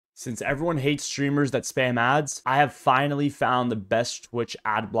Since everyone hates streamers that spam ads, I have finally found the best Twitch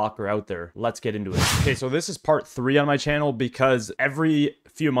ad blocker out there. Let's get into it. Okay, so this is part 3 on my channel because every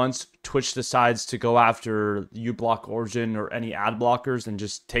few months, Twitch decides to go after Ublock Origin or any ad blockers and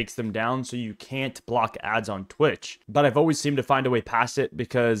just takes them down so you can't block ads on Twitch. But I've always seemed to find a way past it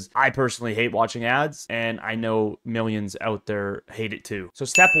because I personally hate watching ads and I know millions out there hate it too. So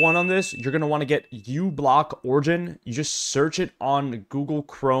step 1 on this, you're going to want to get Ublock Origin. You just search it on Google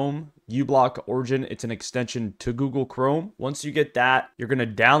Chrome. Ublock Origin, it's an extension to Google Chrome. Once you get that, you're going to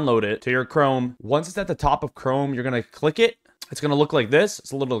download it to your Chrome. Once it's at the top of Chrome, you're going to click it. It's going to look like this.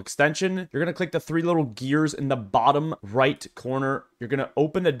 It's a little extension. You're going to click the 3 little gears in the bottom right corner. You're going to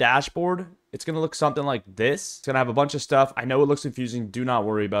open the dashboard. It's going to look something like this. It's going to have a bunch of stuff. I know it looks confusing. Do not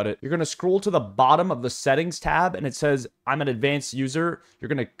worry about it. You're going to scroll to the bottom of the settings tab and it says, I'm an advanced user. You're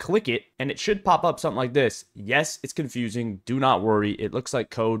going to click it and it should pop up something like this. Yes, it's confusing. Do not worry. It looks like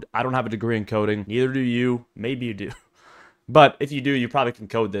code. I don't have a degree in coding. Neither do you. Maybe you do. But if you do, you probably can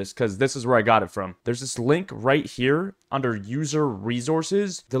code this because this is where I got it from. There's this link right here under user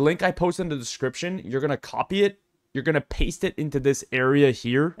resources. The link I post in the description, you're going to copy it. You're going to paste it into this area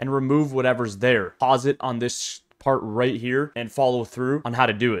here and remove whatever's there. Pause it on this part right here and follow through on how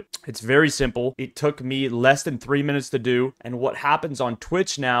to do it. It's very simple. It took me less than 3 minutes to do. And what happens on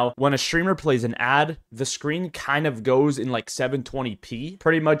Twitch now, when a streamer plays an ad, the screen kind of goes in like 720p.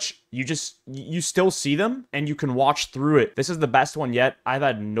 Pretty much you still see them and you can watch through it. This is the best one yet. I've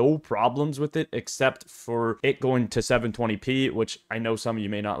had no problems with it except for it going to 720p, which I know some of you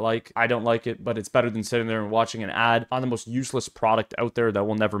may not like. I don't like it, but it's better than sitting there and watching an ad on the most useless product out there that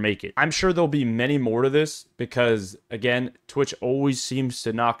will never make it. I'm sure there'll be many more to this because again, Twitch always seems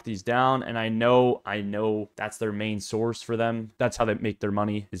to knock these down, and I know that's their main source for them. That's how they make their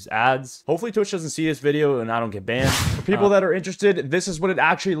money, is ads. Hopefully Twitch doesn't see this video and I don't get banned. For people that are interested, this is what it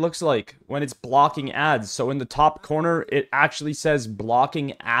actually looks like when it's blocking ads. So in the top corner, it actually says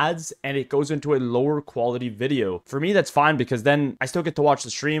blocking ads and it goes into a lower quality video. For me, that's fine because then I still get to watch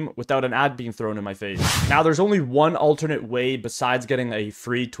the stream without an ad being thrown in my face. Now, there's only one alternate way besides getting a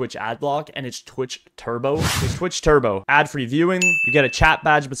free Twitch ad block, and it's Twitch Turbo. It's Twitch Turbo. Ad-free viewing. You get a chat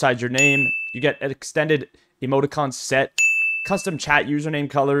badge beside your name. You get an extended emoticon set, custom chat username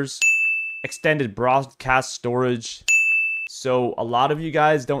colors, extended broadcast storage. So a lot of you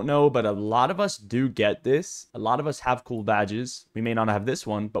guys don't know, but a lot of us do get this. A lot of us have cool badges. We may not have this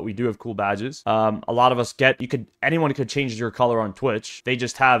one, but we do have cool badges. A lot of us get, anyone could change your color on Twitch. They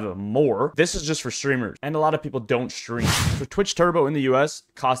just have more. This is just for streamers. And a lot of people don't stream. So Twitch Turbo in the US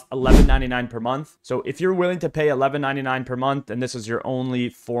costs $11.99 per month. So if you're willing to pay $11.99 per month, and this is your only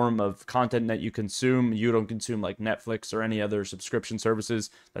form of content that you consume, you don't consume like Netflix or any other subscription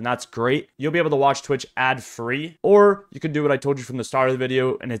services, then that's great. You'll be able to watch Twitch ad free, or you can do what I told you from the start of the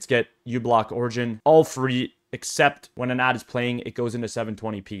video, and it's get Ublock Origin all free, except when an ad is playing, it goes into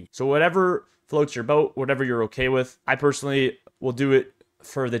 720p. So whatever floats your boat, whatever you're okay with. I personally will do it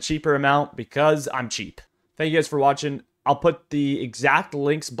for the cheaper amount because I'm cheap. Thank you guys for watching. I'll put the exact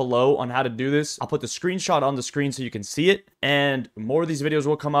links below on how to do this. I'll put the screenshot on the screen so you can see it. And more of these videos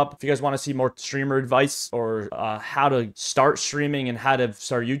will come up. If you guys want to see more streamer advice or how to start streaming and how to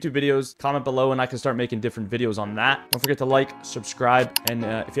start YouTube videos, comment below and I can start making different videos on that. Don't forget to like, subscribe, and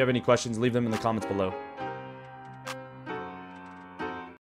if you have any questions, leave them in the comments below.